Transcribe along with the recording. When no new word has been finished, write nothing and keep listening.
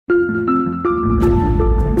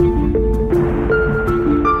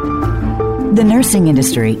The nursing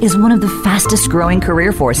industry is one of the fastest growing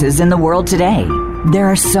career forces in the world today. There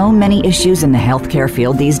are so many issues in the healthcare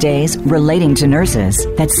field these days relating to nurses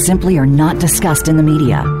that simply are not discussed in the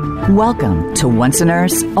media. Welcome to Once a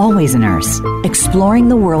Nurse, Always a Nurse, exploring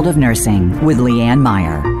the world of nursing with Leanne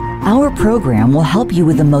Meyer. Our program will help you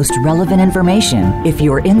with the most relevant information if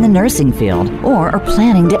you're in the nursing field or are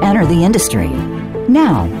planning to enter the industry.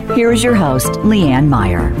 Now, here is your host, Leanne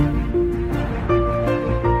Meyer.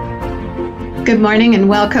 Good morning and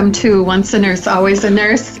welcome to Once a Nurse, Always a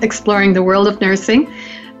Nurse, exploring the world of nursing.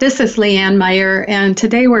 This is Leanne Meyer, and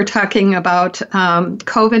today we're talking about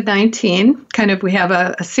COVID-19. We have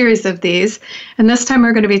a series of these, and this time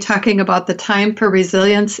we're going to be talking about the time for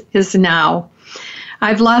resilience is now.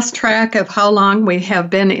 I've lost track of how long we have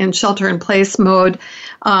been in shelter-in-place mode.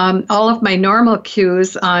 All of my normal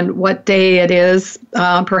cues on what day it is,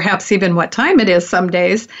 perhaps even what time it is some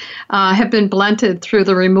days, have been blunted through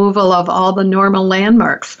the removal of all the normal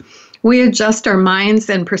landmarks. We adjust our minds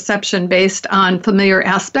and perception based on familiar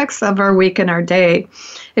aspects of our week and our day.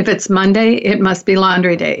 If it's Monday, it must be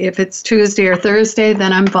laundry day. If it's Tuesday or Thursday,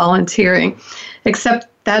 then I'm volunteering. Except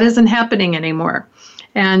that isn't happening anymore.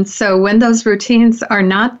 And so when those routines are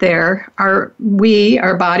not there, our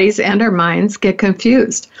bodies and our minds get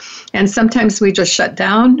confused. And sometimes we just shut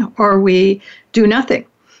down or we do nothing.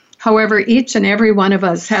 However, each and every one of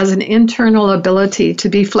us has an internal ability to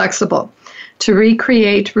be flexible, to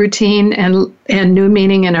recreate routine and new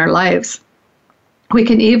meaning in our lives. We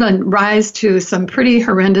can even rise to some pretty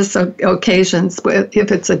horrendous occasions if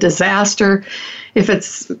it's a disaster, if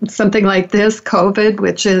it's something like this, COVID,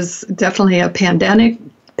 which is definitely a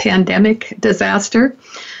pandemic disaster.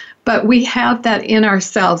 But we have that in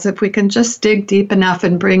ourselves. If we can just dig deep enough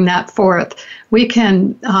and bring that forth, we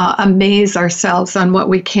can amaze ourselves on what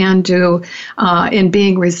we can do in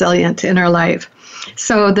being resilient in our life.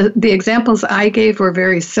 So the examples I gave were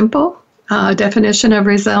very simple. Definition of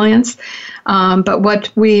resilience. But what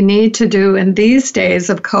we need to do in these days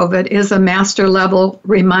of COVID is a master level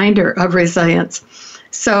reminder of resilience.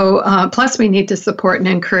 So plus we need to support and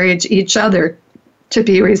encourage each other to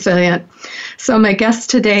be resilient. So my guests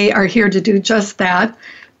today are here to do just that.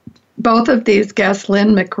 Both of these guests,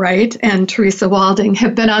 Lynn McWright and Teresa Walding,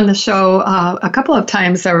 have been on the show a couple of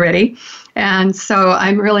times already. And so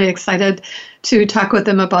I'm really excited to talk with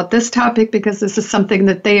them about this topic because this is something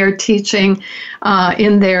that they are teaching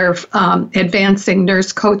in their advancing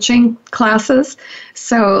nurse coaching classes.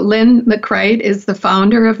 So Lynn McWright is the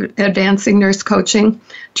founder of Advancing Nurse Coaching.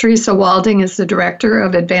 Teresa Walding is the director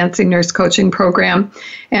of Advancing Nurse Coaching Program.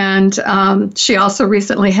 And she also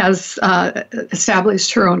recently has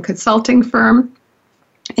established her own consulting firm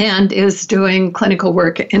and is doing clinical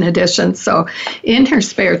work in addition. So in her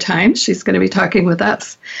spare time, she's going to be talking with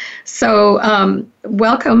us. So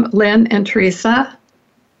welcome, Lynn and Teresa.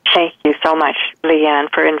 Thank you so much, Leanne,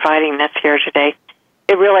 for inviting us here today.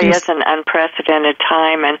 It really is an unprecedented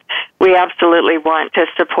time, and we absolutely want to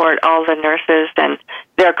support all the nurses and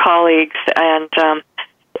their colleagues and,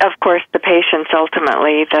 of course, the patients,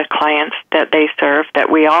 ultimately, the clients that they serve, that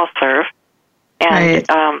we all serve.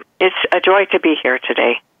 And it's a joy to be here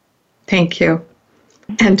today. Thank you.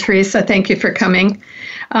 And Teresa, thank you for coming.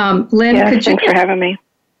 Lynn, thanks for having me.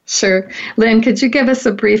 Sure. Lynn, could you give us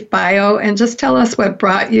a brief bio and just tell us what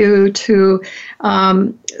brought you to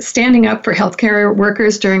standing up for healthcare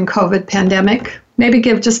workers during COVID pandemic? Maybe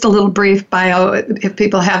give just a little brief bio. If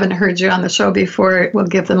people haven't heard you on the show before, it will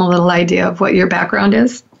give them a little idea of what your background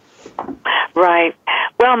is. Right.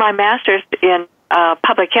 Well, my master's in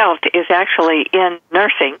public health is actually in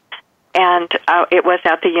nursing, and it was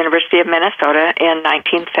at the University of Minnesota in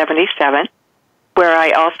 1977, where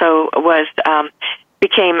I also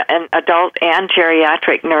became an adult and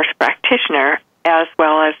geriatric nurse practitioner, as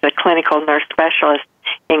well as a clinical nurse specialist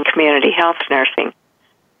in community health nursing.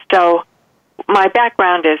 So my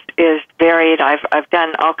background is varied. I've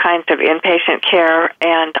done all kinds of inpatient care,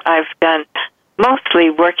 and I've done mostly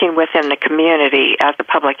working within the community as a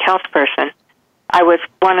public health person. I was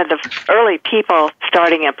one of the early people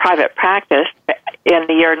starting a private practice in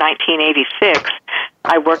the year 1986.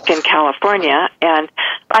 I worked in California, and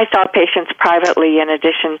I saw patients privately in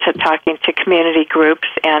addition to talking to community groups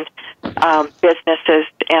and businesses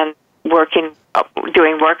and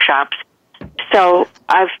doing workshops. So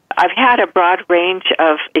I've had a broad range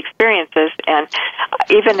of experiences, and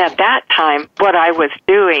even at that time, what I was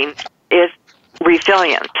doing is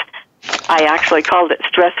resilience. I actually called it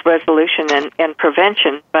stress resolution and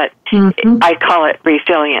prevention, but I call it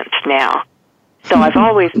resilience now. So I've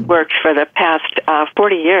always worked for the past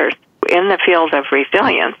 40 years in the field of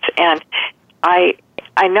resilience, and I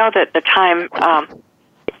know that the time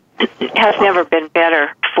has never been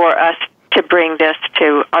better for us to bring this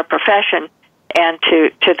to our profession and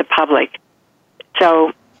to the public.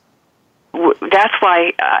 So that's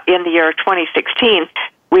why in the year 2016,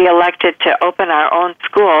 we elected to open our own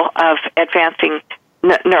school of advancing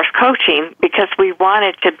nurse coaching because we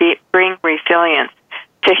wanted to bring resilience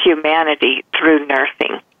to humanity through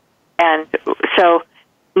nursing. And so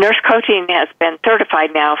nurse coaching has been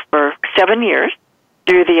certified now for 7 years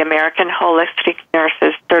through the American Holistic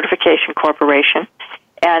Nurses Certification Corporation.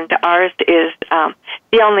 And ours is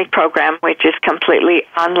the only program which is completely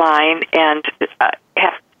online and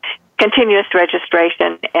has continuous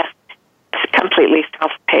registration and completely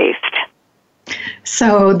self-paced.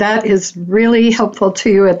 So that is really helpful to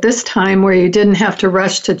you at this time where you didn't have to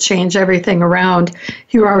rush to change everything around.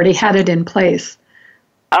 You already had it in place.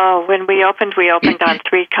 Oh, when we opened on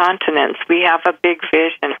 3 continents. We have a big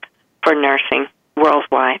vision for nursing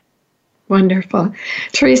worldwide. Wonderful.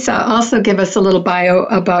 Teresa, also give us a little bio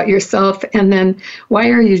about yourself, and then why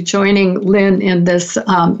are you joining Lynn in this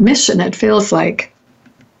mission, it feels like?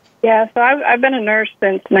 Yeah, so I've been a nurse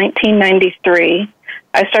since 1993.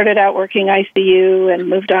 I started out working ICU and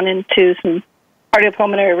moved on into some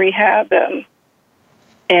cardiopulmonary rehab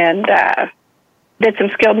and did some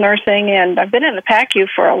skilled nursing, and I've been in the PACU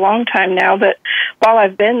for a long time now, but while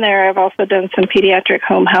I've been there, I've also done some pediatric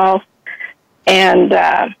home health and,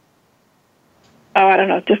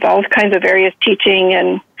 just all kinds of various teaching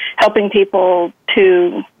and helping people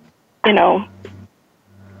to,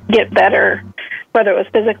 get better, whether it was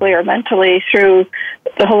physically or mentally, through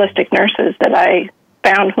the holistic nurses that I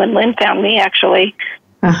found when Lynn found me, actually,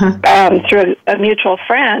 through a mutual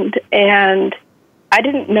friend. And I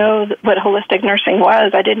didn't know what holistic nursing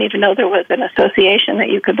was. I didn't even know there was an association that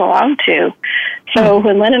you could belong to. So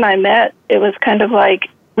when Lynn and I met, it was kind of like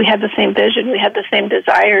we had the same vision. We had the same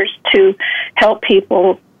desires to help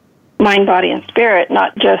people, mind, body, and spirit,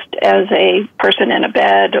 not just as a person in a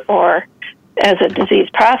bed or as a disease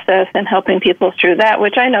process, and helping people through that,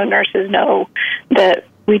 which I know nurses know that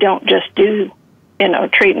we don't just do,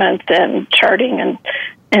 treatments and charting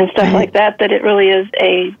and stuff like that, that it really is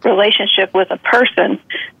a relationship with a person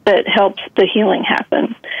that helps the healing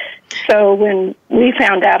happen. So when we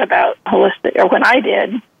found out about holistic, or when I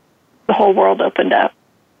did, the whole world opened up.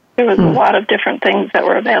 There was a lot of different things that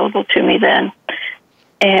were available to me then.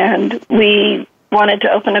 And we wanted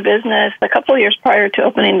to open a business a couple of years prior to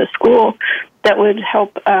opening the school that would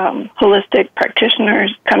help holistic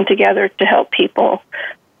practitioners come together to help people.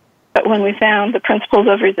 But when we found the principles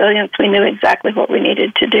of resilience, we knew exactly what we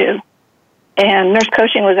needed to do. And nurse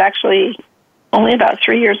coaching was actually only about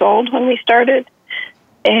 3 years old when we started.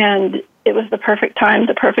 And it was the perfect time,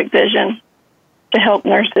 the perfect vision to help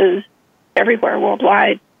nurses everywhere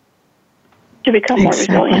worldwide to become more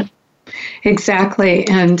resilient. Exactly.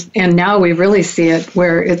 And now we really see it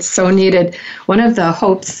where it's so needed. One of the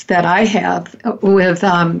hopes that I have with,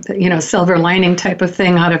 silver lining type of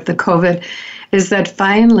thing out of the COVID is that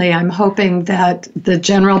finally I'm hoping that the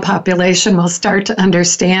general population will start to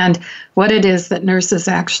understand what it is that nurses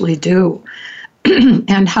actually do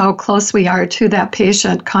and how close we are to that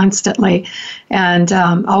patient constantly, and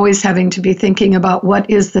always having to be thinking about what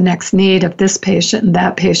is the next need of this patient and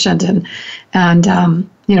that patient,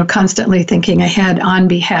 and constantly thinking ahead on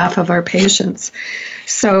behalf of our patients.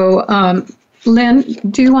 So, Lynn,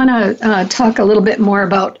 do you want to talk a little bit more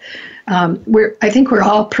about, I think we're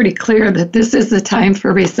all pretty clear that this is the time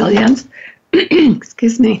for resilience.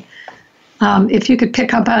 Excuse me. If you could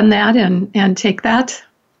pick up on that and take that.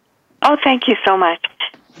 Oh, thank you so much.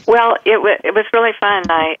 Well, it was really fun.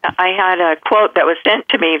 I had a quote that was sent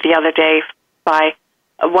to me the other day by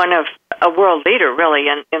a world leader, really,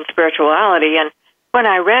 in spirituality. And when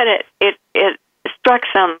I read it, it struck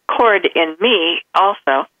some chord in me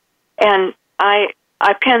also. And I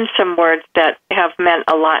penned some words that have meant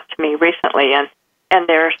a lot to me recently, and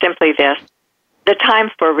they're simply this: the time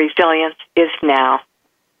for resilience is now.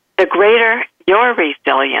 The greater your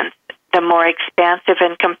resilience, the more expansive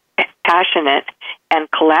and compassionate and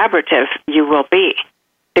collaborative you will be.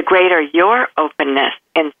 The greater your openness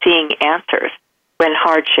in seeing answers when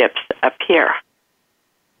hardships appear.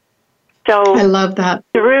 So I love that.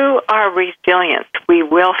 Through our resilience, we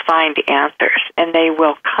will find answers, and they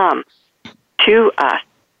will come to us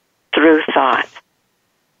through thought.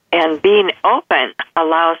 And being open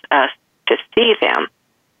allows us to see them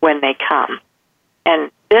when they come.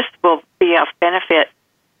 And this will be of benefit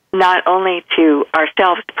not only to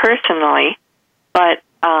ourselves personally, but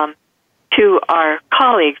to our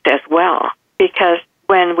colleagues as well. Because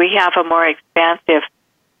when we have a more expansive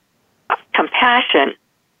compassion,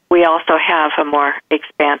 we also have a more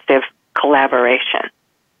expansive collaboration.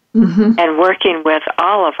 and working with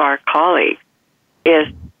all of our colleagues is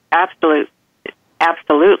absolutely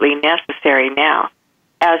necessary now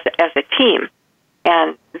as a team.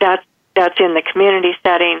 And that's in the community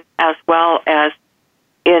setting as well as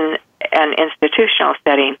in an institutional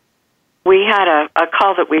setting. We had a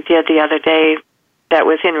call that we did the other day that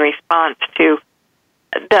was in response to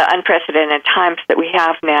the unprecedented times that we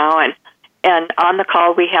have now. And on the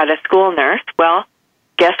call, we had a school nurse. Well,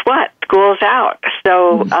 guess what? School's out.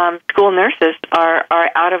 So school nurses are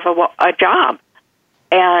out of a job.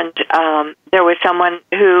 And there was someone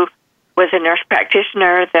who was a nurse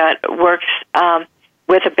practitioner that works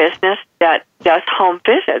with a business that does home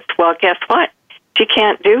visits. Well, guess what? She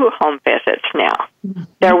can't do home visits now.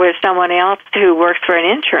 There was someone else who works for an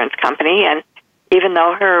insurance company, and even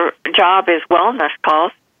though her job is wellness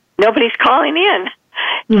calls, nobody's calling in.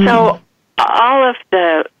 So all of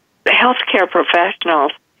the healthcare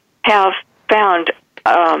professionals have found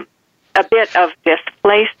a bit of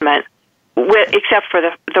displacement, except for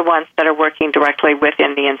the ones that are working directly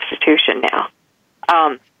within the institution now.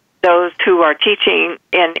 Those who are teaching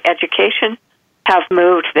in education have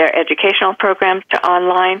moved their educational programs to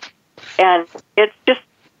online, and it's just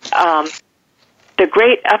the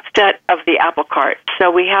great upset of the apple cart.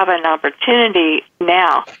 So we have an opportunity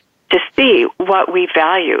now to see what we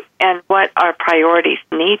value and what our priorities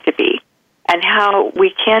need to be and how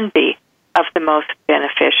we can be of the most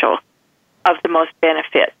beneficial, of the most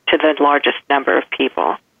benefit to the largest number of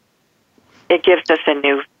people. It gives us a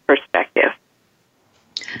new perspective.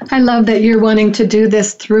 I love that you're wanting to do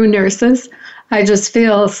this through nurses. I just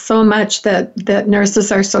feel so much that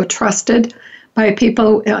nurses are so trusted by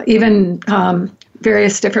people, even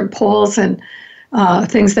various different polls and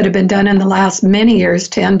things that have been done in the last many years,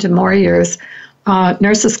 10 to more years.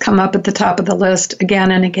 Nurses come up at the top of the list again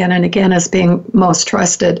and again and again as being most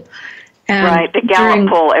trusted. And right, the Gallup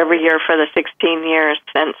poll every year for the 16 years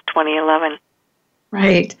since 2011.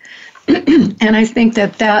 Right. And I think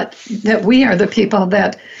that we are the people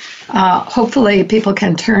that hopefully people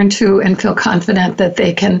can turn to and feel confident that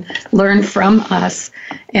they can learn from us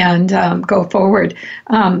and go forward.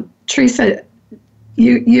 Teresa,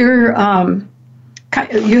 you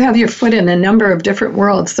have your foot in a number of different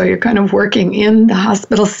worlds, so you're kind of working in the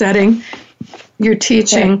hospital setting, you're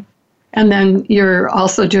teaching, and then you're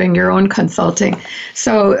also doing your own consulting.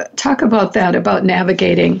 So talk about that, about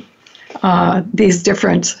navigating these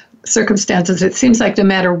different circumstances. It seems like no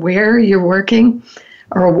matter where you're working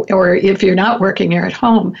or if you're not working, you're at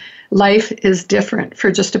home, life is different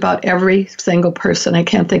for just about every single person. I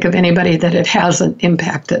can't think of anybody that it hasn't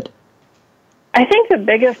impacted. I think the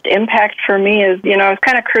biggest impact for me is, I was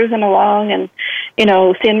kind of cruising along and,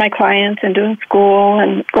 seeing my clients and doing school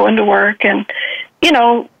and going to work and,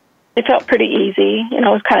 it felt pretty easy. It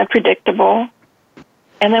was kind of predictable.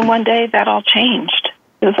 And then one day that all changed.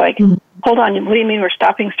 It was like, hold on, what do you mean we're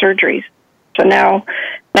stopping surgeries? So now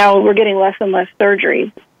we're getting less and less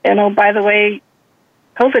surgeries. And oh, by the way,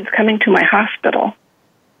 COVID's coming to my hospital.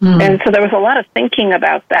 And so there was a lot of thinking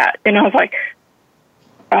about that. I was like,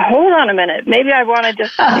 hold on a minute. Maybe I want to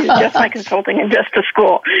just do just my consulting and just the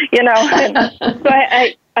school, And so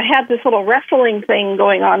I had this little wrestling thing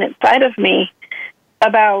going on inside of me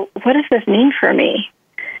about what does this mean for me?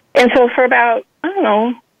 And so for about,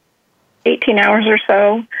 18 hours or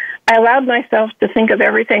so, I allowed myself to think of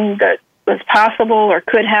everything that was possible or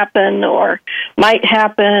could happen or might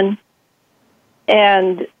happen.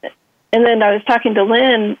 And then I was talking to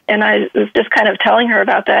Lynn, and I was just kind of telling her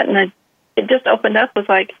about that, and it just opened up, was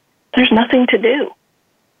like, there's nothing to do.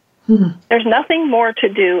 There's nothing more to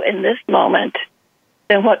do in this moment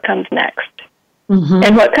than what comes next.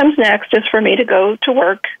 And what comes next is for me to go to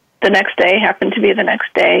work. The next day happened to be the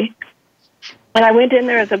next day. And I went in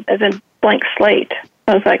there as a blank slate.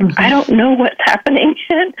 I was like, I don't know what's happening,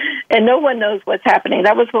 and no one knows what's happening.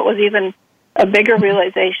 That was what was even a bigger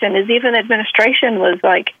realization, is even administration was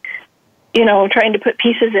like, trying to put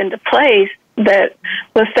pieces into place that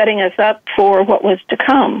was setting us up for what was to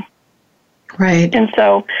come. Right. And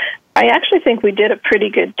so I actually think we did a pretty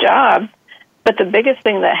good job, but the biggest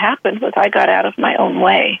thing that happened was I got out of my own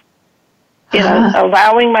way,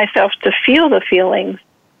 allowing myself to feel the feelings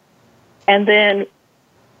and then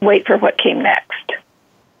wait for what came next.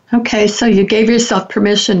 Okay, so you gave yourself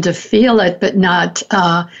permission to feel it, but not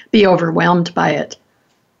be overwhelmed by it.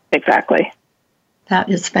 Exactly. That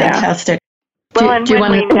is fantastic. Yeah. Well,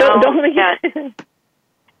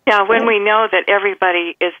 when we know that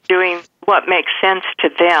everybody is doing what makes sense to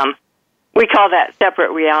them, we call that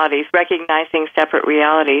separate realities, recognizing separate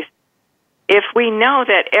realities. If we know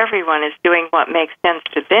that everyone is doing what makes sense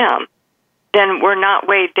to them, then we're not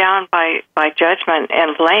weighed down by judgment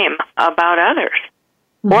and blame about others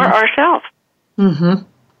or ourselves. Mm-hmm.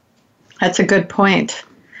 That's a good point.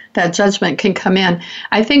 That judgment can come in.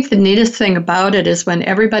 I think the neatest thing about it is when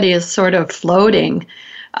everybody is sort of floating,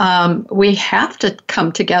 we have to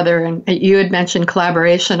come together. And you had mentioned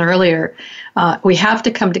collaboration earlier. We have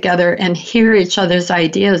to come together and hear each other's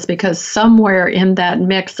ideas, because somewhere in that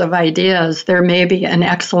mix of ideas, there may be an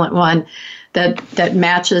excellent one that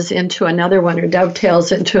matches into another one or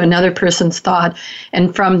dovetails into another person's thought.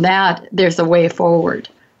 And from that, there's a way forward.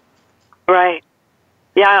 Right.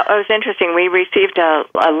 Yeah, it was interesting. We received a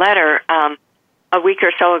letter a week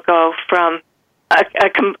or so ago from a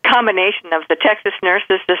combination of the Texas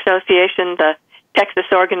Nurses Association, the Texas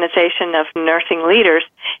Organization of Nursing Leaders,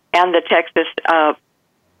 and the Texas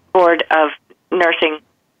Board of Nursing,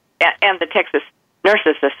 and the Texas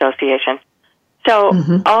Nurses Association. So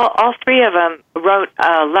all three of them wrote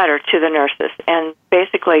a letter to the nurses, and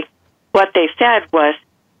basically what they said was,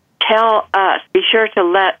 tell us, be sure to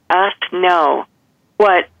let us know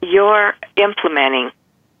what you're implementing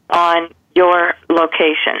on your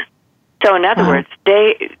location. So in other words,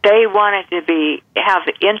 they wanted to have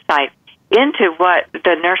insight into what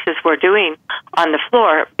the nurses were doing on the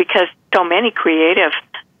floor, because so many creative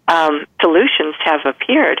solutions have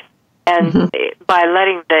appeared. And by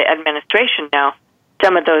letting the administration know,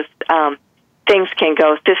 some of those things can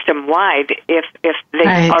go system-wide if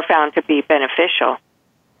they are found to be beneficial.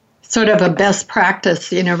 Sort of a best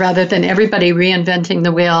practice, rather than everybody reinventing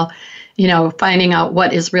the wheel, finding out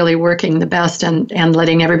what is really working the best and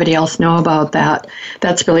letting everybody else know about that.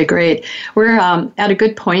 That's really great. We're at a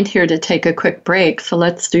good point here to take a quick break, so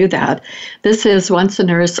let's do that. This is Once a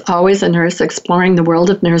Nurse, Always a Nurse, Exploring the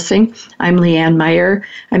World of Nursing. I'm Leanne Meyer.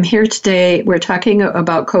 I'm here today. We're talking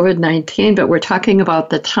about COVID-19, but we're talking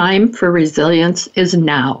about the time for resilience is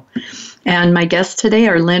now. And my guests today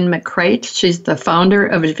are Lynn McCreight. She's the founder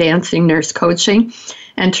of Advancing Nurse Coaching.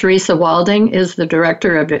 And Teresa Walding is the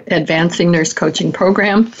director of Advancing Nurse Coaching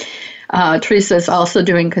Program. Teresa is also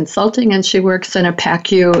doing consulting, and she works in a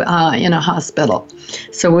PACU in a hospital.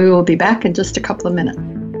 So we will be back in just a couple of minutes.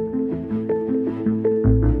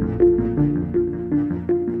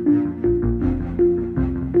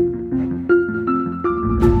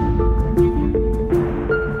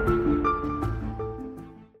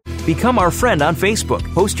 Become our friend on Facebook.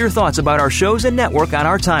 Post your thoughts about our shows and network on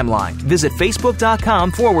our timeline. Visit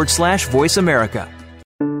Facebook.com/Voice America.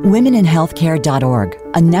 WomenInHealthcare.org,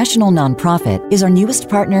 a national nonprofit, is our newest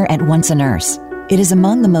partner at Once a Nurse. It is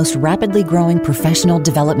among the most rapidly growing professional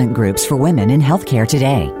development groups for women in healthcare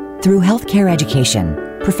today. Through healthcare education,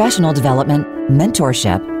 professional development,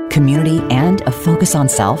 mentorship, community, and a focus on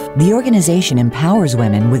self, the organization empowers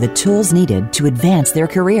women with the tools needed to advance their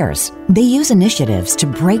careers. They use initiatives to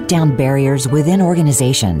break down barriers within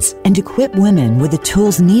organizations and equip women with the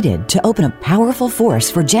tools needed to open a powerful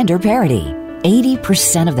force for gender parity.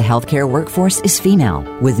 80% of the healthcare workforce is female,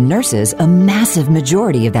 with nurses a massive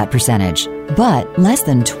majority of that percentage. But less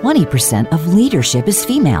than 20% of leadership is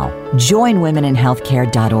female. Join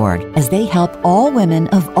WomenInHealthcare.org as they help all women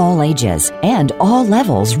of all ages and all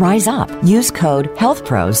levels rise up. Use code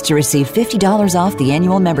HealthPros to receive $50 off the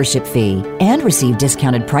annual membership fee and receive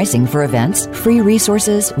discounted pricing for events, free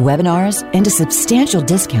resources, webinars, and a substantial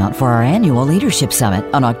discount for our annual Leadership Summit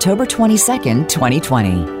on October 22nd,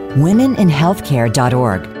 2020.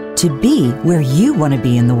 WomenInHealthcare.org, to be where you want to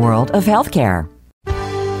be in the world of healthcare.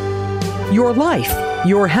 Your life,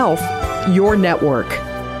 your health, your network.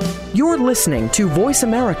 You're listening to Voice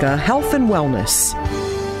America Health and Wellness.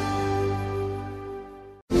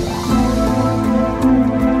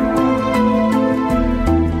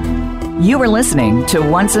 You are listening to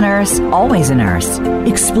Once a Nurse, Always a Nurse,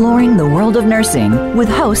 Exploring the World of Nursing with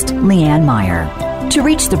host Leanne Meyer. To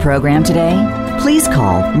reach the program today, please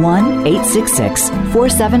call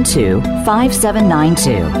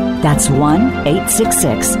 1-866-472-5792. That's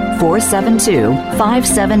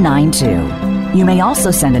 1-866-472-5792. You may also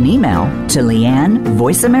send an email to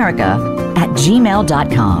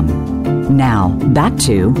leannevoiceamerica@gmail.com. Now, back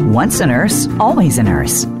to Once a Nurse, Always a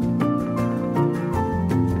Nurse.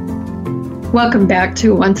 Welcome back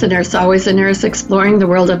to Once a Nurse, Always a Nurse, Exploring the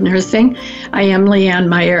World of Nursing. I am Leanne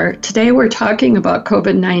Meyer. Today we're talking about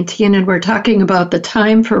COVID-19, and we're talking about the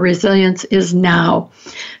time for resilience is now.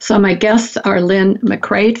 So my guests are Lynn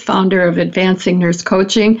McCreight, founder of Advancing Nurse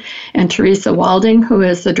Coaching, and Teresa Walding, who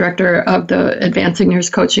is the director of the Advancing Nurse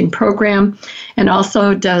Coaching Program, and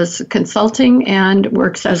also does consulting and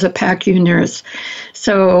works as a PACU nurse.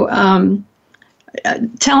 So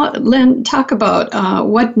Lynn, talk about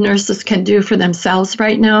what nurses can do for themselves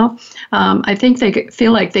right now. I think they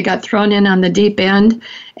feel like they got thrown in on the deep end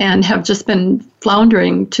and have just been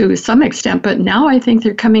floundering to some extent, but now I think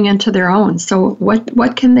they're coming into their own. So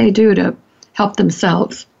what can they do to help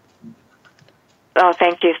themselves? Oh,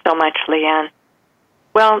 thank you so much, Leanne.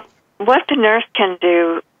 Well, what the nurse can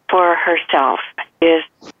do for herself is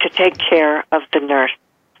to take care of the nurse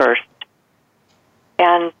first.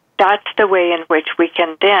 And that's the way in which we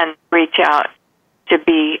can then reach out to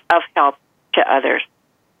be of help to others.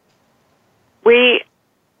 We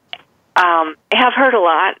have heard a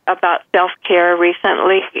lot about self-care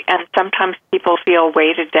recently, and sometimes people feel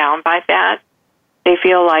weighted down by that. They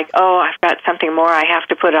feel like, oh, I've got something more I have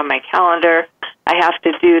to put on my calendar. I have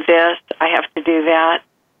to do this. I have to do that.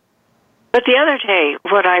 But the other day,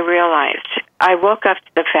 what I realized, I woke up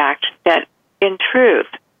to the fact that, in truth,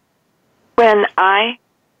 when I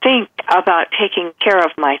think about taking care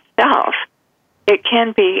of myself, it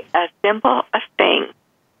can be as simple a thing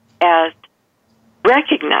as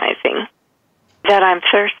recognizing that I'm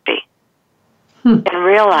thirsty and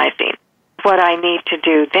realizing what I need to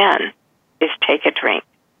do then is take a drink.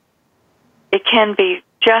 It can be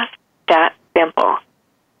just that simple.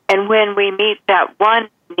 And when we meet that one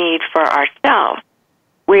need for ourselves,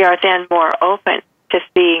 we are then more open to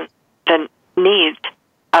seeing the needs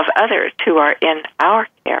of others who are in our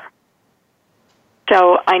care.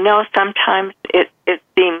 So I know sometimes it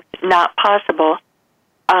seems not possible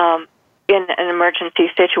in an emergency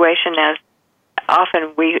situation, as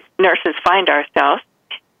often we nurses find ourselves,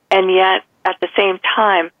 and yet at the same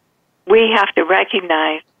time, we have to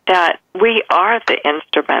recognize that we are the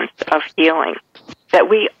instruments of healing, that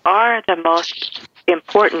we are the most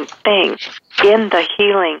important thing in the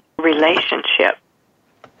healing relationship,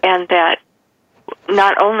 and that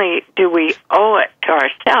not only do we owe it to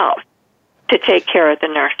ourselves to take care of the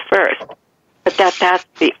nurse first, but that's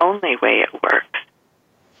the only way it works.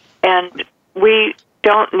 And we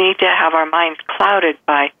don't need to have our minds clouded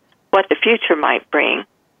by what the future might bring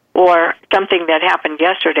or something that happened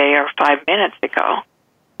yesterday or 5 minutes ago.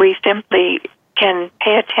 We simply can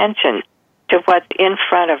pay attention to what's in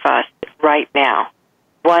front of us right now,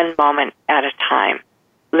 one moment at a time,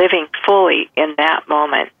 living fully in that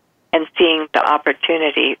moment and seeing the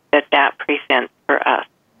opportunity that presents for us.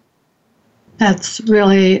 That's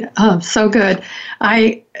really so good.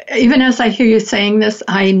 Even as I hear you saying this,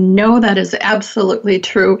 I know that is absolutely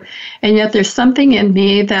true. And yet there's something in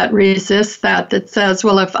me that resists that says,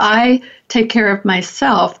 well, if I take care of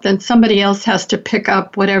myself, then somebody else has to pick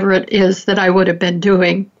up whatever it is that I would have been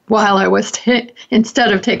doing while I was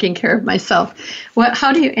instead of taking care of myself.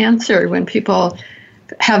 How do you answer when people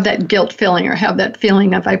have that guilt feeling or have that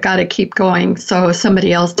feeling of I've got to keep going so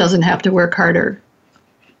somebody else doesn't have to work harder?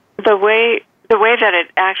 The way that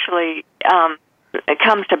it actually it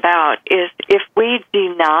comes about is if we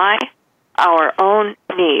deny our own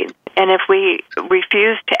needs and if we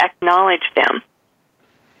refuse to acknowledge them,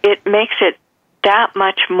 it makes it that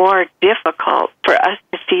much more difficult for us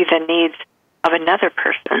to see the needs of another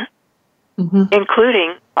person,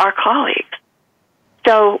 including our colleagues.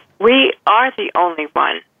 So we are the only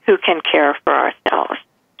one who can care for ourselves.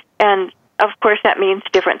 And, of course, that means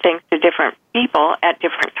different things to different people at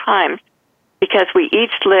different times because we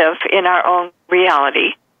each live in our own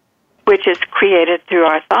reality, which is created through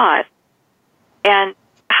our thoughts. And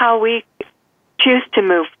how we choose to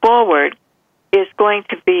move forward is going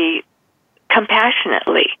to be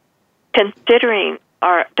compassionately considering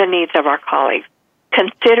the needs of our colleagues,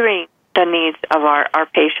 considering the needs of our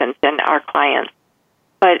patients and our clients.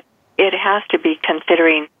 But it has to be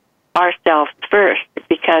considering ourselves first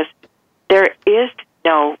because there is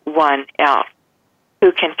no one else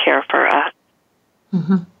who can care for us.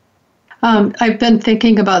 I've been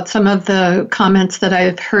thinking about some of the comments that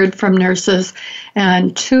I've heard from nurses,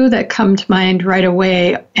 and two that come to mind right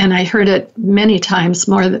away, and I heard it many times,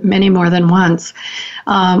 many more than once,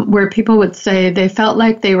 where people would say they felt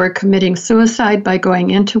like they were committing suicide by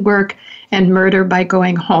going into work and murder by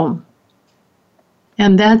going home.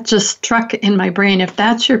 And that just struck in my brain. If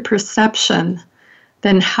that's your perception,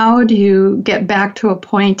 then how do you get back to a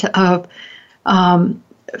point of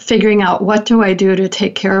figuring out what do I do to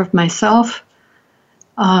take care of myself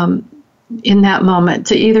in that moment?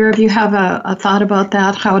 Do either of you have a thought about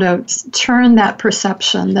that, how to turn that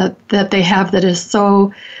perception that they have that is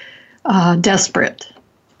so desperate?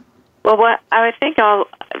 Well, what I would think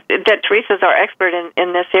that Teresa's our expert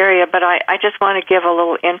in this area, but I just want to give a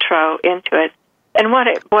little intro into it. And what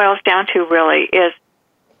it boils down to really is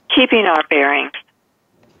keeping our bearings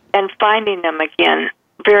and finding them again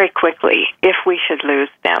very quickly if we should lose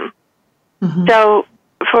them. Mm-hmm. So,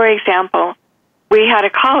 for example, we had a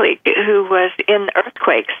colleague who was in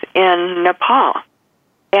earthquakes in Nepal.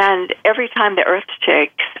 And every time the earth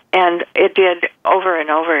shakes, and it did over and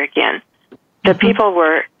over again, the people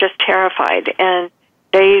were just terrified. And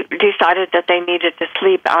they decided that they needed to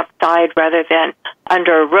sleep outside rather than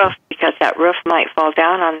under a roof because that roof might fall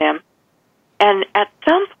down on them. And at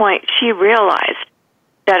some point, she realized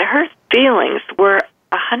that her feelings were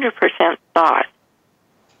 100% thought,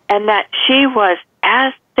 and that she was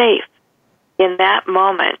as safe in that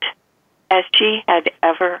moment as she had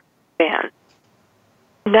ever been.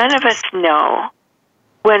 None of us know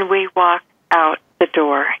when we walk out the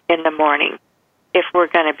door in the morning if we're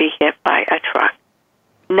going to be hit by a truck.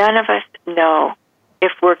 None of us know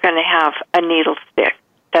if we're going to have a needle stick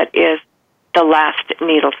that is the last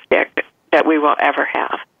needle stick that we will ever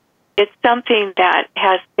have. It's something that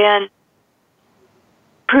has been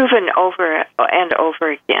proven over and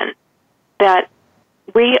over again that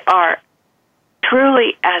we are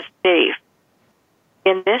truly as safe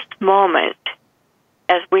in this moment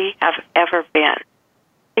as we have ever been,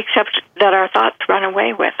 except that our thoughts run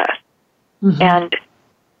away with us. Mm-hmm. And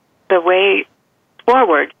the way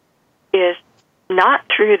forward is not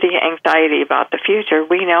through the anxiety about the future.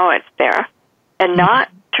 We know it's there. And not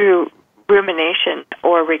through rumination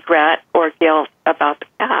or regret or guilt about the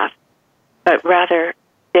past, but rather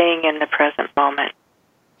staying in the present moment.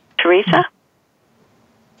 Teresa?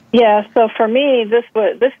 Yeah, so for me,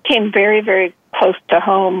 this came very, very close to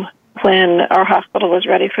home when our hospital was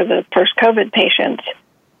ready for the first COVID patients.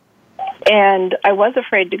 And I was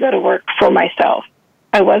afraid to go to work for myself.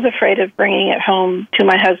 I was afraid of bringing it home to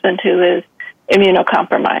my husband, who is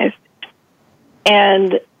immunocompromised.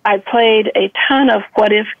 And I played a ton of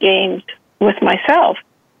what-if games with myself.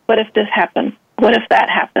 What if this happens? What if that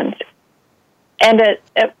happens? And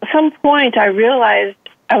at some point, I realized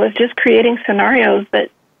I was just creating scenarios that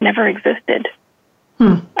never existed.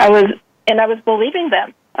 I was believing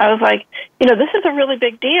them. I was like, this is a really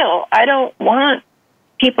big deal. I don't want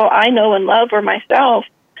people I know and love or myself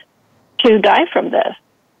to die from this.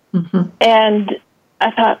 Mm-hmm. And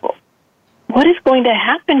I thought, well, what is going to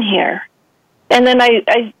happen here? And then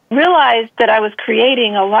I realized that I was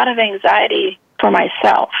creating a lot of anxiety for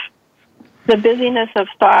myself. The busyness of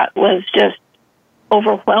thought was just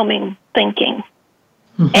overwhelming thinking.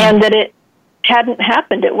 Mm-hmm. And that it hadn't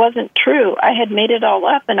happened. It wasn't true. I had made it all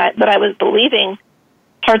up, but I was believing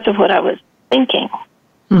parts of what I was thinking.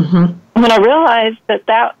 Mm-hmm. When I realized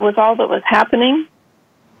that was all that was happening,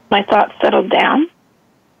 my thoughts settled down.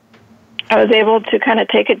 I was able to kind of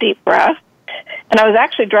take a deep breath. And I was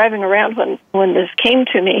actually driving around when this came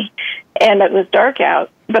to me, and it was dark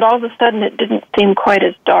out, but all of a sudden it didn't seem quite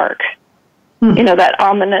as dark. Mm-hmm. That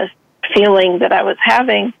ominous feeling that I was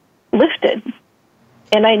having lifted.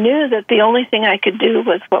 And I knew that the only thing I could do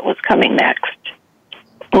was what was coming next.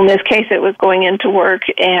 In this case, it was going into work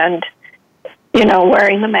and,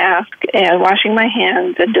 wearing the mask and washing my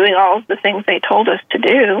hands and doing all of the things they tell us to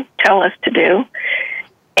do.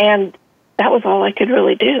 And that was all I could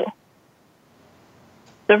really do.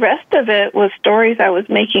 The rest of it was stories I was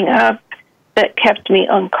making up that kept me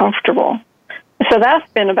uncomfortable. So that's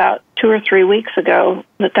been about 2 or 3 weeks ago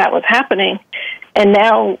that was happening. And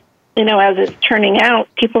now, as it's turning out,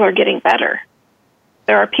 people are getting better.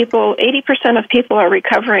 There are 80% of people are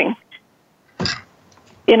recovering.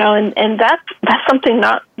 And that's something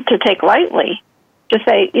not to take lightly. To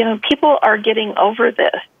say, people are getting over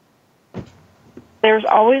this. There's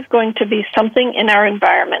always going to be something in our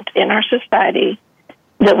environment, in our society,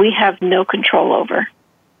 that we have no control over.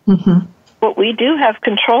 Mm-hmm. What we do have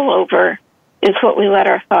control over is what we let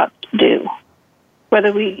our thoughts do.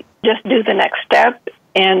 Whether we just do the next step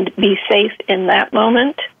and be safe in that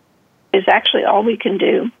moment is actually all we can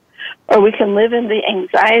do. Or we can live in the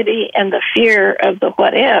anxiety and the fear of the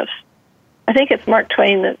what-ifs. I think it's Mark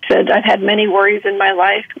Twain that said, I've had many worries in my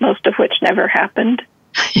life, most of which never happened.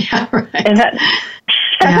 Yeah, right. And that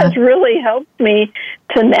has really helped me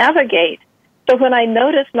to navigate. So when I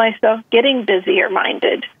notice myself getting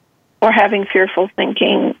busier-minded or having fearful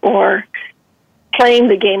thinking or playing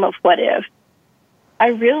the game of what if, I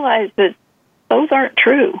realize that those aren't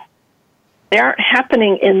true. They aren't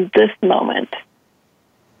happening in this moment.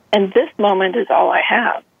 And this moment is all I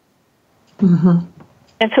have. Mm-hmm.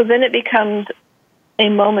 And so then it becomes a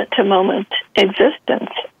moment-to-moment existence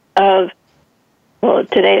of, well,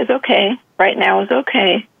 today is okay, right now is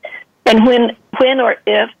okay. And when or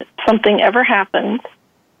if something ever happens,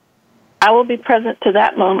 I will be present to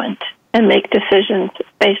that moment and make decisions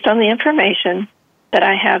based on the information that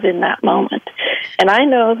I have in that moment. And I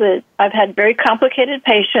know that I've had very complicated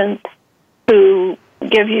patients who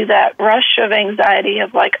give you that rush of anxiety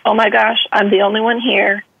of like, oh my gosh, I'm the only one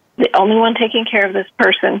here, the only one taking care of this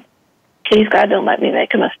person. Please, God, don't let me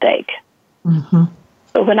make a mistake. Mm-hmm.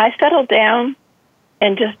 But when I settle down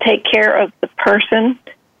and just take care of the person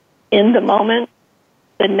in the moment,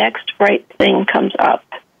 the next right thing comes up.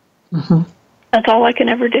 Mm-hmm. That's all I can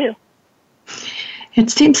ever do. It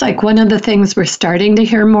seems like one of the things we're starting to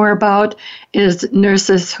hear more about is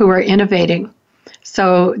nurses who are innovating.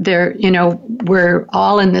 So we're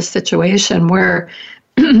all in this situation where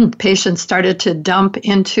patients started to dump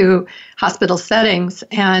into hospital settings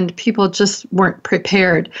and people just weren't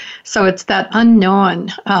prepared. So it's that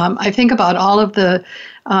unknown. I think about all of the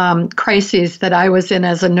crises that I was in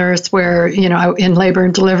as a nurse where, in labor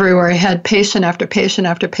and delivery, where I had patient after patient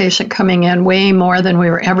after patient coming in, way more than we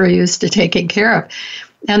were ever used to taking care of.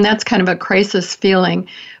 And that's kind of a crisis feeling.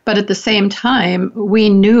 But at the same time, we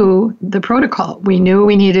knew the protocol. We knew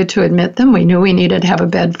we needed to admit them. We knew we needed to have a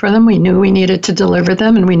bed for them. We knew we needed to deliver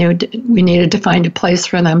them. And we knew we needed to find a place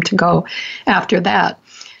for them to go after that.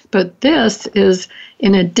 But this is,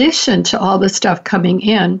 in addition to all the stuff coming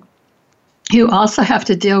in, you also have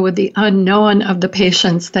to deal with the unknown of the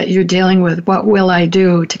patients that you're dealing with. What will I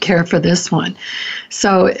do to care for this one?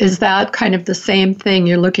 So is that kind of the same thing?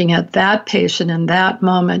 You're looking at that patient in that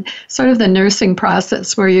moment, sort of the nursing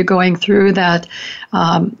process where you're going through that.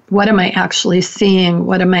 What am I actually seeing?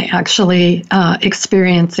 What am I actually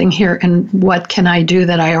experiencing here? And what can I do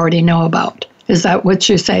that I already know about? Is that what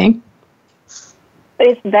you're saying?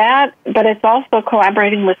 It's that, but it's also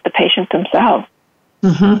collaborating with the patient themselves.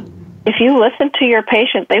 Mm-hmm. If you listen to your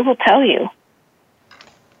patient, they will tell you,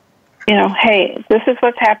 hey, this is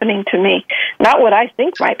what's happening to me. Not what I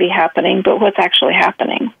think might be happening, but what's actually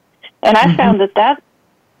happening. And I found that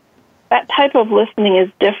type of listening is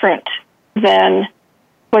different than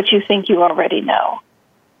what you think you already know.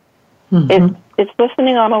 Mm-hmm. It's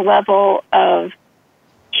listening on a level of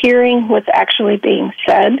hearing what's actually being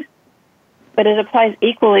said, but it applies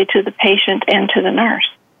equally to the patient and to the nurse.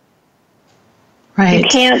 Right. You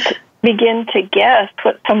can't begin to guess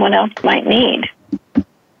what someone else might need,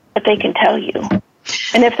 but they can tell you.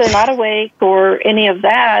 And if they're not awake or any of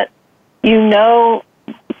that, you know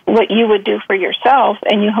what you would do for yourself,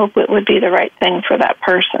 and you hope it would be the right thing for that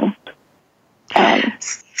person.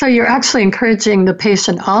 So you're actually encouraging the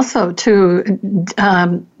patient also to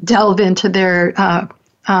delve into their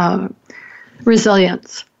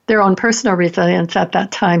resilience, their own personal resilience at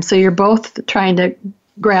that time. So you're both trying to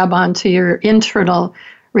grab onto your internal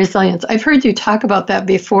resilience. I've heard you talk about that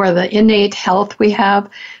before, the innate health we have.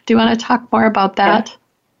 Do you want to talk more about that? Yeah.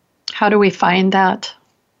 How do we find that?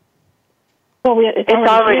 Well, it's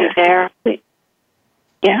already there.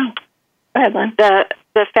 Yeah. Go ahead, Lynn.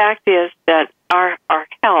 The fact is that our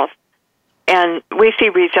health, and we see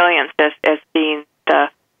resilience as being the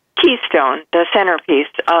keystone, the centerpiece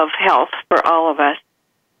of health for all of us.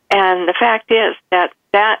 And the fact is that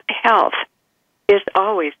health is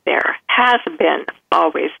always there, has been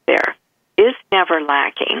always there, is never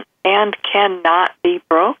lacking, and cannot be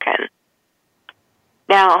broken.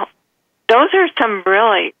 Now, those are some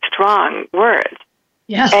really strong words.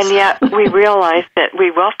 Yes. And yet we realize that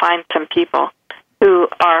we will find some people who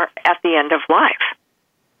are at the end of life.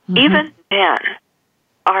 Mm-hmm. Even then,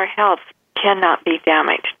 our health cannot be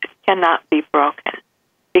damaged, cannot be broken,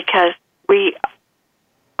 because we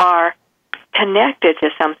are connected to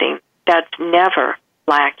something that's never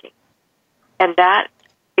lacking. And that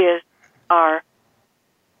is our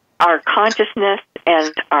consciousness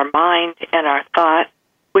and our mind and our thought,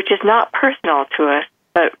 which is not personal to us,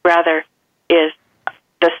 but rather is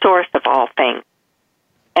the source of all things.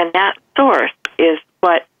 And that source is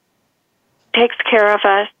what takes care of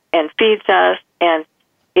us and feeds us and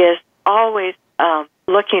is always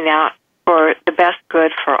looking out for the best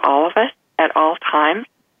good for all of us at all times.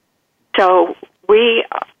 So we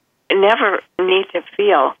never need to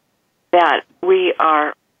feel that we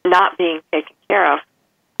are not being taken care of.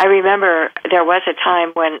 I remember there was a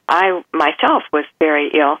time when I myself was very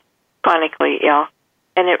ill, chronically ill,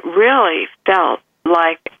 and it really felt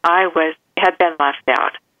like I had been left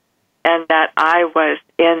out and that I was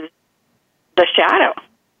in the shadow.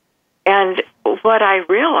 And what I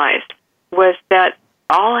realized was that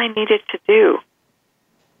all I needed to do,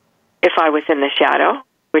 if I was in the shadow,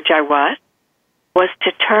 which I was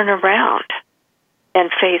to turn around and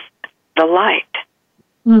face the light.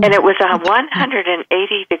 Mm-hmm. And it was a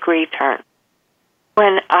 180-degree turn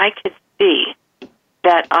when I could see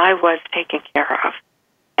that I was taken care of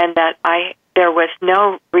and that there was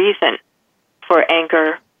no reason for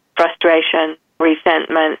anger, frustration,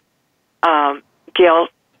 resentment, guilt,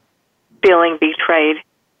 feeling betrayed.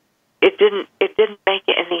 it didn't make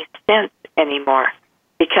any sense anymore,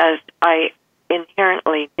 because I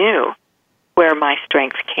inherently knew where my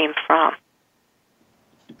strength came from.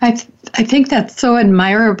 I think that's so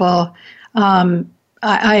admirable.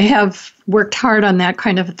 I have worked hard on that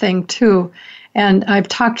kind of thing too. And I've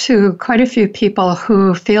talked to quite a few people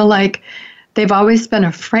who feel like they've always been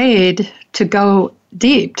afraid to go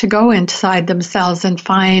deep, to go inside themselves and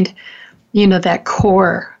find, that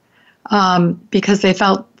core, because they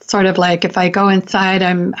felt sort of like, if I go inside,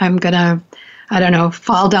 I'm going to, I don't know,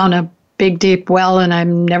 fall down a big, deep well and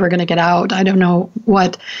I'm never going to get out. I don't know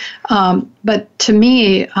what. But to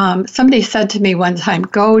me, somebody said to me one time,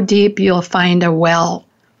 go deep, you'll find a well.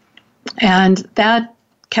 And that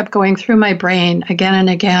kept going through my brain again and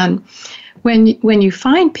again. When you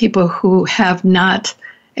find people who have not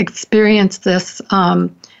experienced this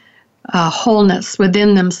wholeness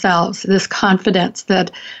within themselves, this confidence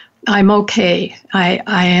that I'm okay, I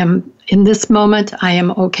am in this moment, I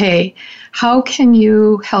am okay, how can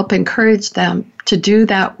you help encourage them to do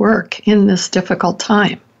that work in this difficult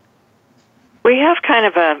time? We have kind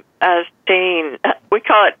of a saying, we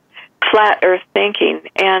call it flat earth thinking,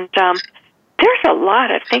 and there's a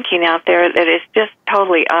lot of thinking out there that is just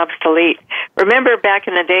totally obsolete. Remember back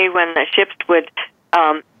in the day when the ships would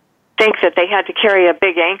think that they had to carry a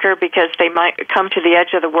big anchor because they might come to the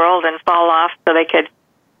edge of the world and fall off, so they could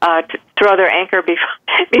throw their anchor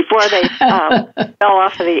before they fell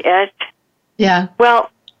off of the edge? Yeah.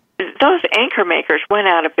 Well, those anchor makers went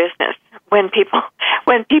out of business when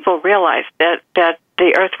people realized that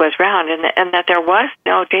the earth was round and that there was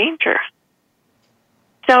no danger.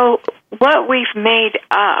 So what we've made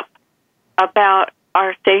up about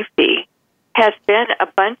our safety has been a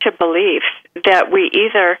bunch of beliefs that we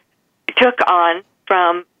either took on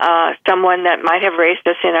from someone that might have raised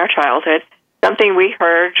us in our childhood, something we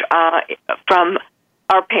heard from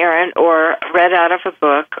our parent or read out of a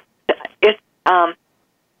book. It's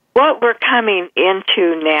what we're coming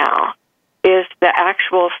into now is the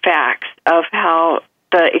actual facts of how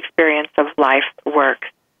the experience of life works,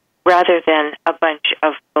 rather than a bunch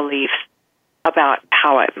of beliefs about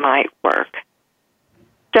how it might work.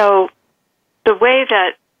 So the way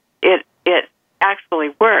that it actually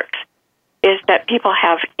works is that people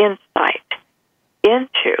have insight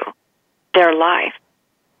into their life.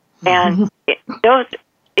 And those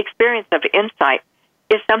experience of insight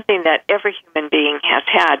is something that every human being has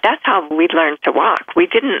had. That's how we learned to walk. We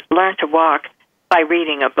didn't learn to walk by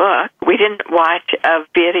reading a book. We didn't watch a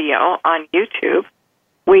video on YouTube.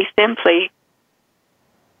 We simply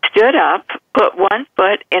stood up, put one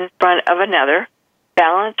foot in front of another,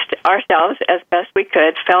 balanced ourselves as best we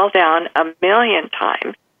could, fell down 1,000,000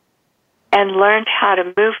 times, and learned how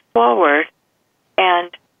to move forward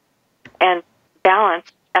and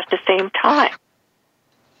balance at the same time.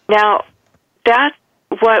 Now, that's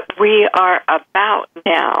what we are about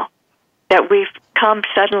now, that we've come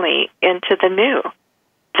suddenly into the new.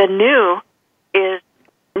 The new is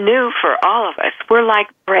new for all of us. We're like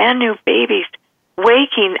brand new babies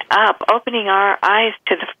waking up, opening our eyes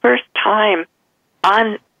to the first time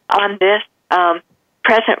on this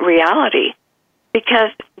present reality,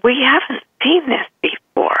 because we haven't seen this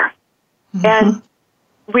before. And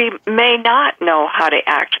we may not know how to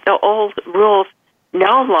act. The old rules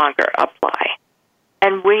no longer apply.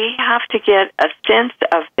 And we have to get a sense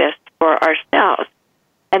of this for ourselves.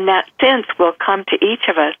 And that sense will come to each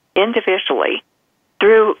of us individually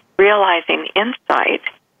through realizing insight.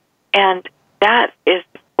 And that is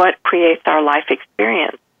what creates our life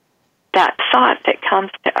experience. That thought that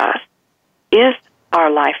comes to us is our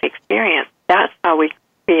life experience. That's how we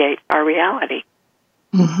create our reality.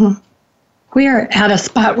 We are at a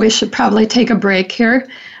spot we should probably take a break here.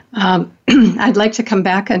 I'd like to come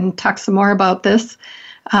back and talk some more about this.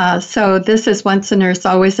 So this is Once a Nurse,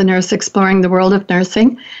 Always a Nurse, Exploring the World of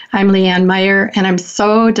Nursing. I'm Leanne Meyer, and I'm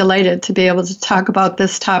so delighted to be able to talk about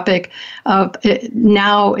this topic of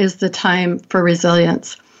now is the time for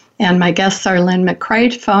resilience. And my guests are Lynn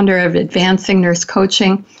McCreight, founder of Advancing Nurse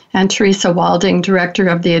Coaching, and Teresa Walding, director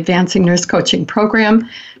of the Advancing Nurse Coaching Program.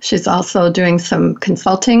 She's also doing some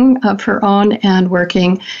consulting of her own and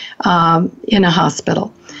working in a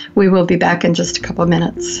hospital. We will be back in just a couple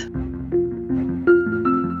minutes.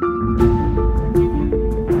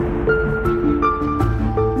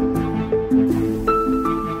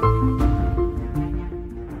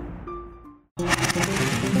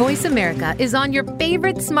 Voice America is on your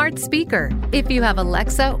favorite smart speaker. If you have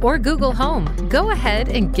Alexa or Google Home, go ahead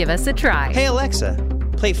and give us a try. Hey Alexa,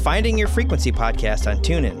 play Finding Your Frequency podcast on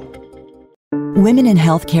TuneIn.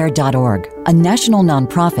 WomenInHealthcare.org, a national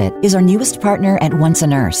nonprofit, is our newest partner at Once a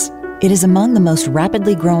Nurse. It is among the most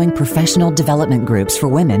rapidly growing professional development groups for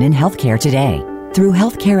women in healthcare today. Through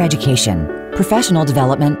healthcare education, professional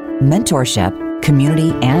development, mentorship, community,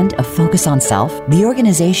 and a focus on self, the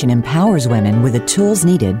organization empowers women with the tools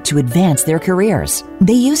needed to advance their careers.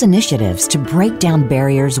 They use initiatives to break down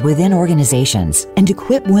barriers within organizations and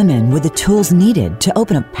equip women with the tools needed to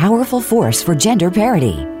open a powerful force for gender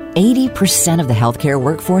parity. 80% of the healthcare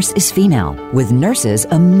workforce is female, with nurses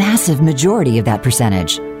a massive majority of that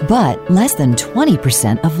percentage. But less than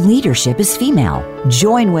 20% of leadership is female.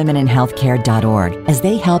 Join womeninhealthcare.org as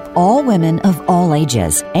they help all women of all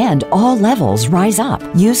ages and all levels rise up.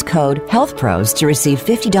 Use code HealthPros to receive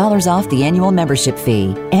 $50 off the annual membership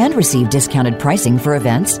fee and receive discounted pricing for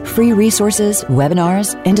events, free resources,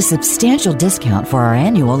 webinars, and a substantial discount for our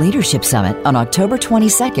annual Leadership Summit on October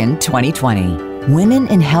 22nd, 2020.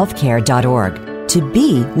 womeninhealthcare.org to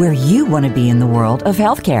be where you want to be in the world of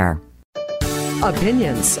healthcare.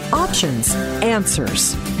 Opinions, options,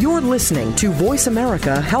 answers. You're listening to Voice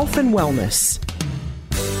America Health and Wellness.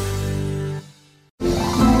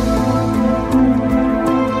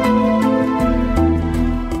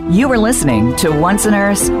 You are listening to Once a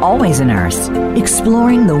Nurse, Always a Nurse,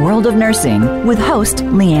 exploring the world of nursing with host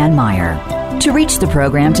Leanne Meyer. To reach the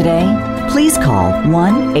program today, please call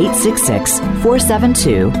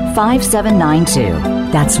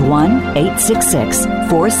 1-866-472-5792. That's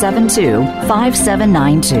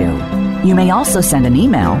 1-866-472-5792. You may also send an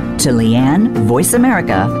email to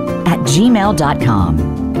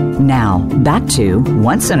leannevoiceamerica@gmail.com. Now, back to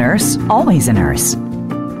Once a Nurse, Always a Nurse.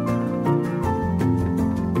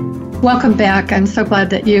 Welcome back. I'm so glad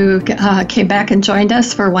that you came back and joined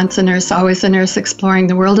us for Once a Nurse, Always a Nurse, exploring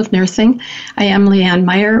the world of nursing. I am Leanne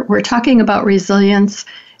Meyer. We're talking about resilience.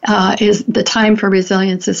 Is the time for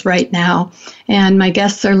resilience is right now. And my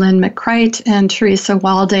guests are Lynn McCreight and Teresa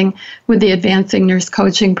Walding with the Advancing Nurse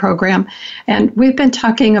Coaching Program. And we've been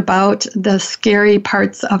talking about the scary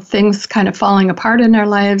parts of things kind of falling apart in our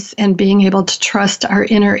lives and being able to trust our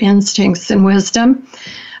inner instincts and wisdom.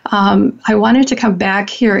 I wanted to come back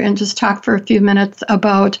here and just talk for a few minutes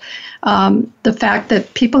about the fact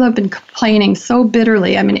that people have been complaining so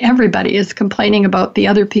bitterly. I mean, everybody is complaining about the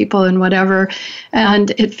other people and whatever. And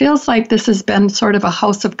it feels like this has been sort of a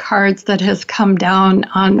house of cards that has come down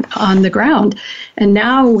on the ground. And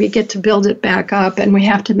now we get to build it back up, and we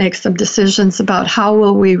have to make some decisions about how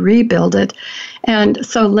will we rebuild it. And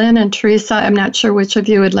so Lynn and Teresa, I'm not sure which of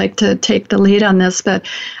you would like to take the lead on this, but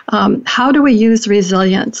how do we use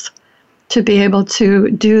resilience to be able to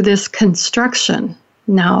do this construction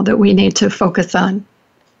now that we need to focus on?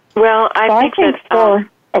 Well, I think go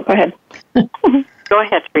ahead. Go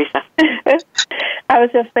ahead, Teresa. I was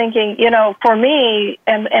just thinking, for me,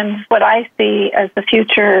 and what I see as the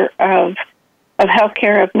future of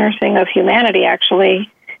healthcare, of nursing, of humanity, actually,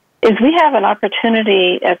 is we have an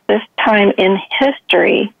opportunity at this time in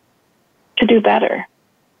history to do better,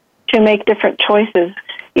 to make different choices.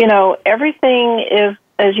 Everything is,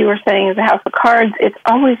 as you were saying, is a house of cards. It's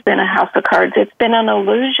always been a house of cards. It's been an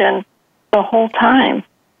illusion the whole time.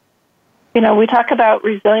 We talk about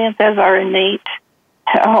resilience as our innate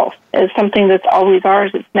health, as something that's always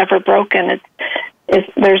ours. It's never broken.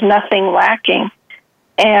 There's nothing lacking.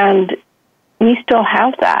 And we still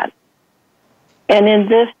have that. And in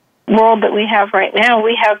this world that we have right now,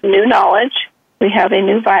 we have new knowledge, we have a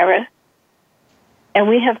new virus, and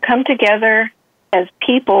we have come together as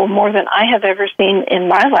people more than I have ever seen in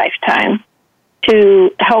my lifetime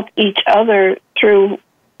to help each other through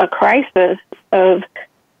a crisis of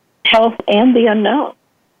health and the unknown.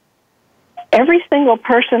 Every single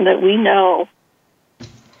person that we know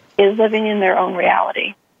is living in their own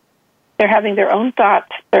reality. They're having their own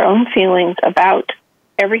thoughts, their own feelings about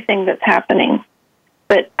everything that's happening.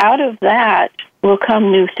 But out of that will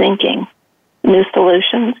come new thinking, new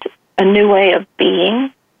solutions, a new way of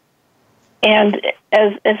being. And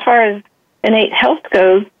as far as innate health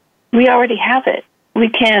goes, we already have it. We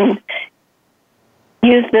can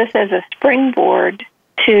use this as a springboard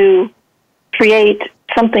to create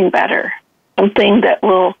something better, something that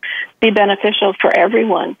will be beneficial for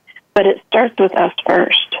everyone. But it starts with us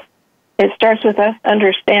first. It starts with us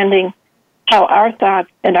understanding how our thoughts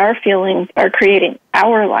and our feelings are creating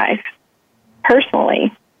our life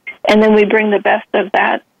personally. And then we bring the best of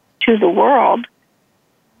that to the world.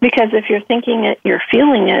 Because if you're thinking it, you're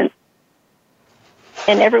feeling it,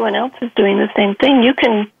 and everyone else is doing the same thing, you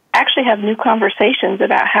can actually have new conversations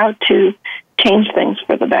about how to change things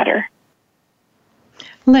for the better.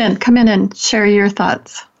 Lynn, come in and share your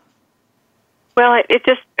thoughts. Well, it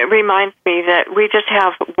just reminds me that we just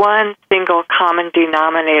have one single common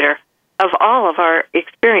denominator of all of our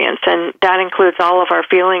experience, and that includes all of our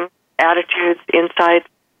feelings attitudes, insights,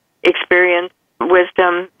 experience,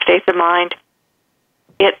 wisdom, states of mind.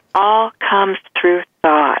 It all comes through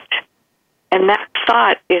thought. And that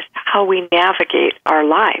thought is how we navigate our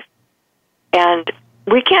life. And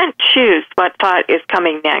we can't choose what thought is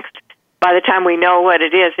coming next. By the time we know what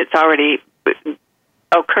it is, it's already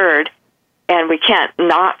occurred, and we can't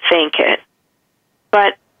not think it.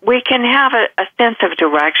 But we can have a sense of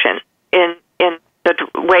direction in the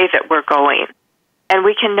way that we're going. And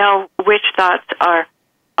we can know which thoughts are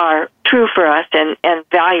true for us and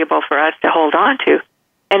valuable for us to hold on to,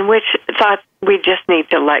 and which thoughts we just need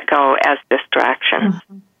to let go as distractions.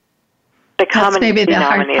 Mm-hmm. The common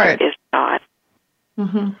denominator is thought.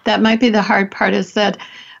 Mm-hmm. That might be the hard part, is that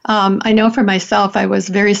I know for myself, I was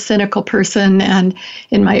a very cynical person, and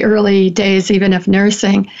in my early days, even of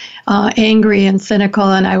nursing, angry and cynical,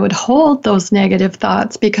 and I would hold those negative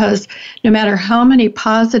thoughts because no matter how many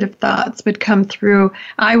positive thoughts would come through,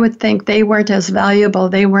 I would think they weren't as valuable,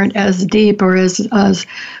 they weren't as deep or as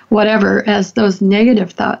whatever as those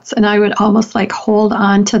negative thoughts, and I would almost like hold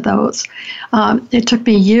on to those. It took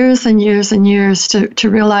me years and years and years to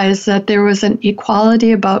realize that there was an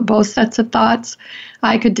equality about both sets of thoughts.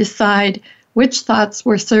 I could decide which thoughts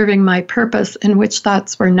were serving my purpose and which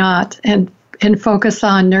thoughts were not, and focus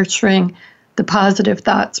on nurturing the positive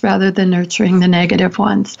thoughts rather than nurturing the negative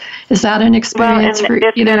ones. Is that an experience for either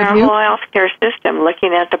of you? It's in our whole healthcare system,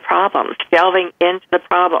 looking at the problems, delving into the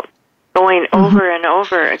problem, going over and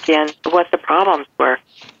over again what the problems were.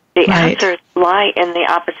 The answers lie in the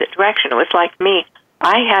opposite direction. It was like me.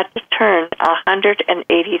 I had to turn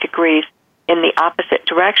 180 degrees in the opposite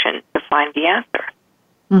direction to find the answer.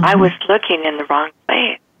 Mm-hmm. I was looking in the wrong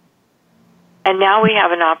place. And now we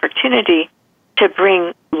have an opportunity to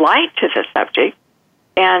bring light to the subject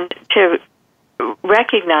and to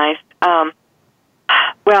recognize,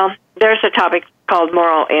 there's a topic called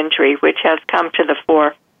moral injury, which has come to the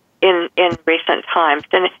fore in recent times.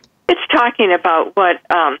 And it's talking about what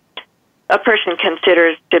a person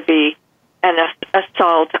considers to be an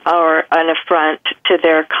assault or an affront to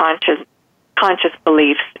their conscious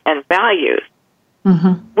beliefs and values.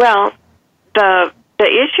 Mm-hmm. Well, the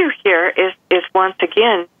issue here is once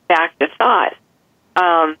again back to thought.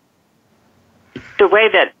 The way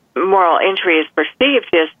that moral injury is perceived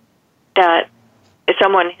is that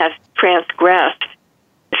someone has transgressed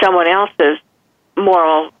someone else's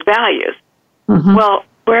moral values. Mm-hmm. Well,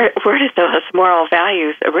 where do those moral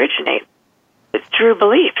values originate? It's through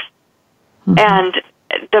beliefs. Mm-hmm. And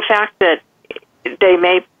the fact that they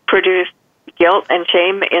may produce guilt and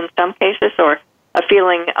shame in some cases, or a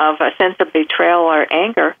feeling of a sense of betrayal or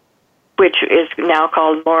anger, which is now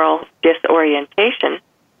called moral disorientation,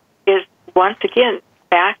 is once again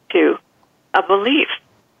back to a belief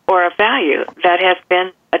or a value that has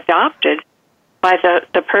been adopted by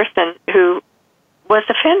the person who was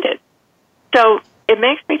offended. So it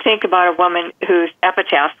makes me think about a woman whose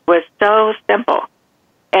epitaph was so simple,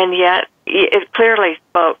 and yet it clearly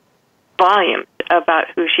spoke volumes about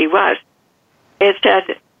who she was. It said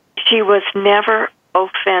she was never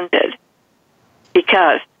offended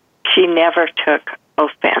because she never took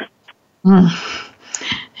offense.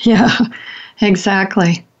 Yeah,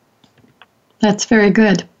 exactly. That's very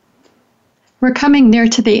good. We're coming near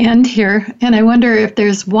to the end here, and I wonder if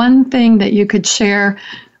there's one thing that you could share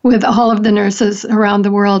with all of the nurses around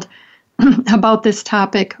the world about this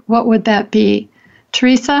topic. What would that be?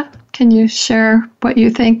 Teresa, can you share what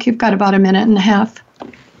you think? You've got about a minute and a half.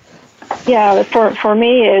 Yeah, for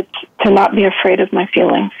me, it's to not be afraid of my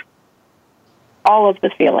feelings, all of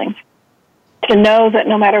the feelings. To know that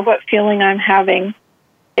no matter what feeling I'm having,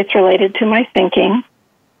 it's related to my thinking,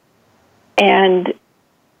 and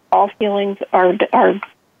all feelings are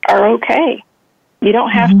okay. You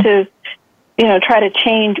don't have to, try to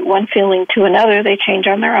change one feeling to another. They change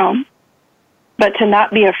on their own. But to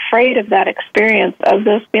not be afraid of that experience of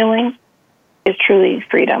those feelings is truly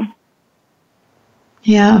freedom.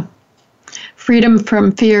 Yeah. Freedom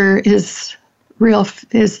from fear is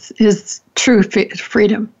true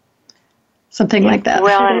freedom. Something like that.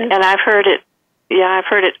 Well, and I've heard it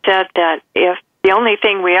said that if the only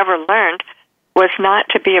thing we ever learned was not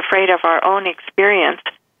to be afraid of our own experience,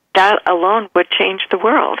 that alone would change the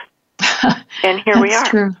world. And here we are. That's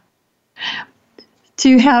true. Do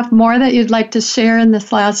you have more that you'd like to share in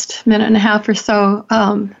this last minute and a half or so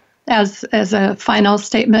as a final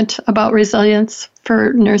statement about resilience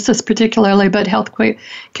for nurses particularly, but health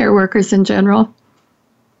care workers in general?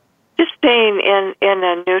 Just staying in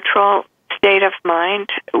a neutral state of mind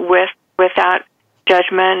without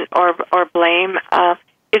judgment or blame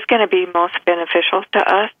is going to be most beneficial to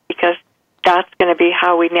us, because that's going to be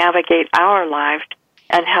how we navigate our lives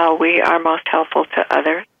and how we are most helpful to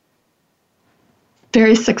others.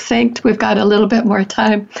 Very succinct. We've got a little bit more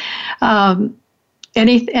time.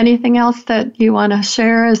 Anything else that you want to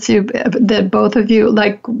share that both of you,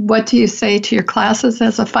 like, what do you say to your classes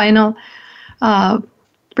as a final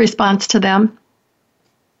response to them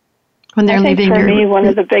when they're leaving? For me, one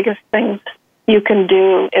of the biggest things you can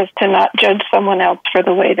do is to not judge someone else for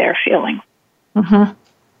the way they're feeling. Mm-hmm.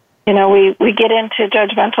 You know, we get into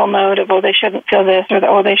judgmental mode of, oh, they shouldn't feel this, or,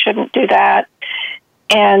 oh, they shouldn't do that.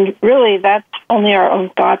 And really, that's only our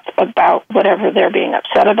own thoughts about whatever they're being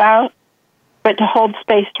upset about. But to hold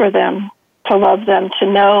space for them, to love them, to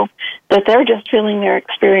know that they're just feeling their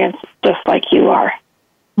experience just like you are.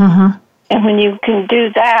 Mm-hmm. And when you can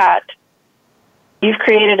do that, you've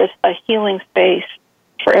created a healing space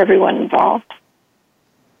for everyone involved.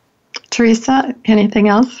 Teresa, anything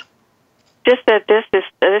else? Just that this is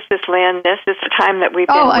Lynn. This is the time that we've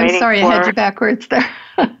been waiting for. Oh, I'm sorry, I had you backwards there.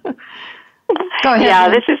 Go ahead. Yeah,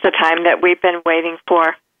 this is the time that we've been waiting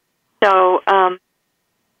for. So,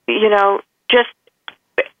 just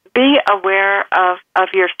be aware of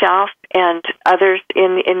yourself and others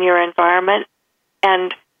in your environment,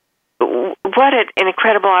 and what an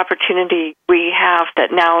incredible opportunity we have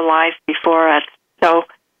that now lies before us. So,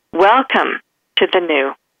 welcome to the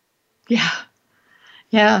new.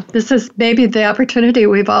 Yeah, this is maybe the opportunity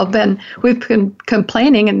we've been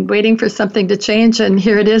complaining and waiting for something to change, and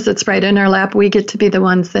here it is. It's right in our lap. We get to be the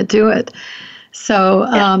ones that do it. So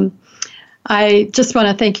I just want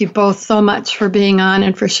to thank you both so much for being on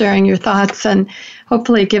and for sharing your thoughts, and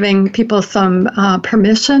hopefully giving people some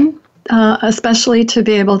permission, especially to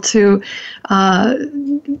be able to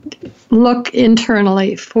look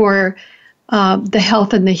internally for the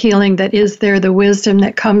health and the healing that is there, the wisdom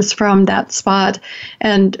that comes from that spot,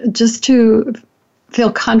 and just to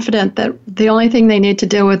feel confident that the only thing they need to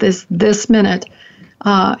deal with is this minute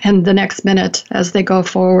and the next minute as they go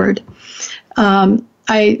forward.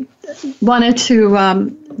 I wanted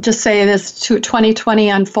to just say this: to 2020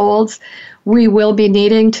 unfolds, we will be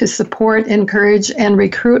needing to support, encourage, and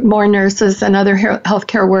recruit more nurses and other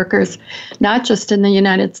healthcare workers, not just in the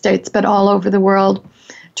United States, but all over the world.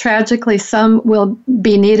 Tragically, some will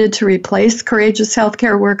be needed to replace courageous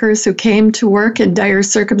healthcare workers who came to work in dire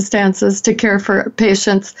circumstances to care for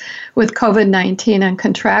patients with COVID-19 and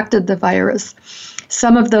contracted the virus.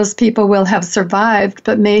 Some of those people will have survived,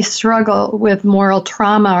 but may struggle with moral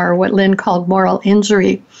trauma, or what Lynn called moral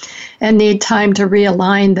injury, and need time to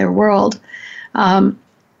realign their world.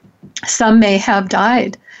 Some may have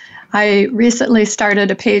died. I recently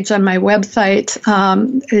started a page on my website.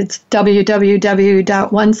 It's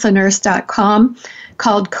www.onceanurse.com,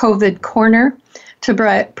 called COVID Corner, to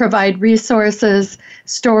provide resources,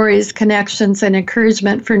 stories, connections, and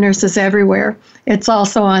encouragement for nurses everywhere. It's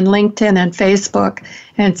also on LinkedIn and Facebook,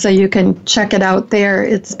 and so you can check it out there.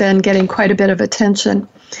 It's been getting quite a bit of attention.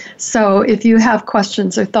 So if you have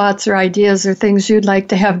questions or thoughts or ideas or things you'd like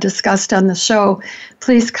to have discussed on the show,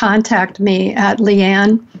 please contact me at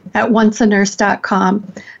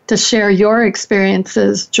Leanne@onceanurse.com to share your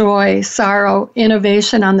experiences, joy, sorrow,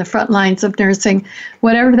 innovation on the front lines of nursing,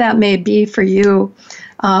 whatever that may be for you.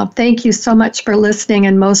 Thank you so much for listening,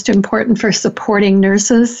 and most important, for supporting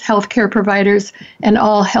nurses, healthcare providers, and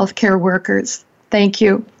all healthcare workers. Thank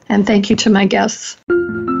you, and thank you to my guests.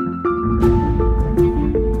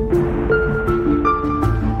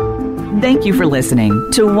 Thank you for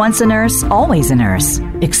listening to Once a Nurse, Always a Nurse,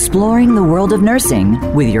 exploring the world of nursing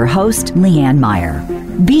with your host, Leanne Meyer.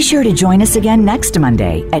 Be sure to join us again next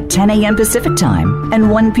Monday at 10 a.m. Pacific Time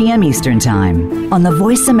and 1 p.m. Eastern Time on the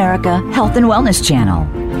Voice America Health and Wellness Channel.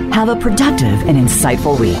 Have a productive and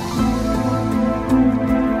insightful week.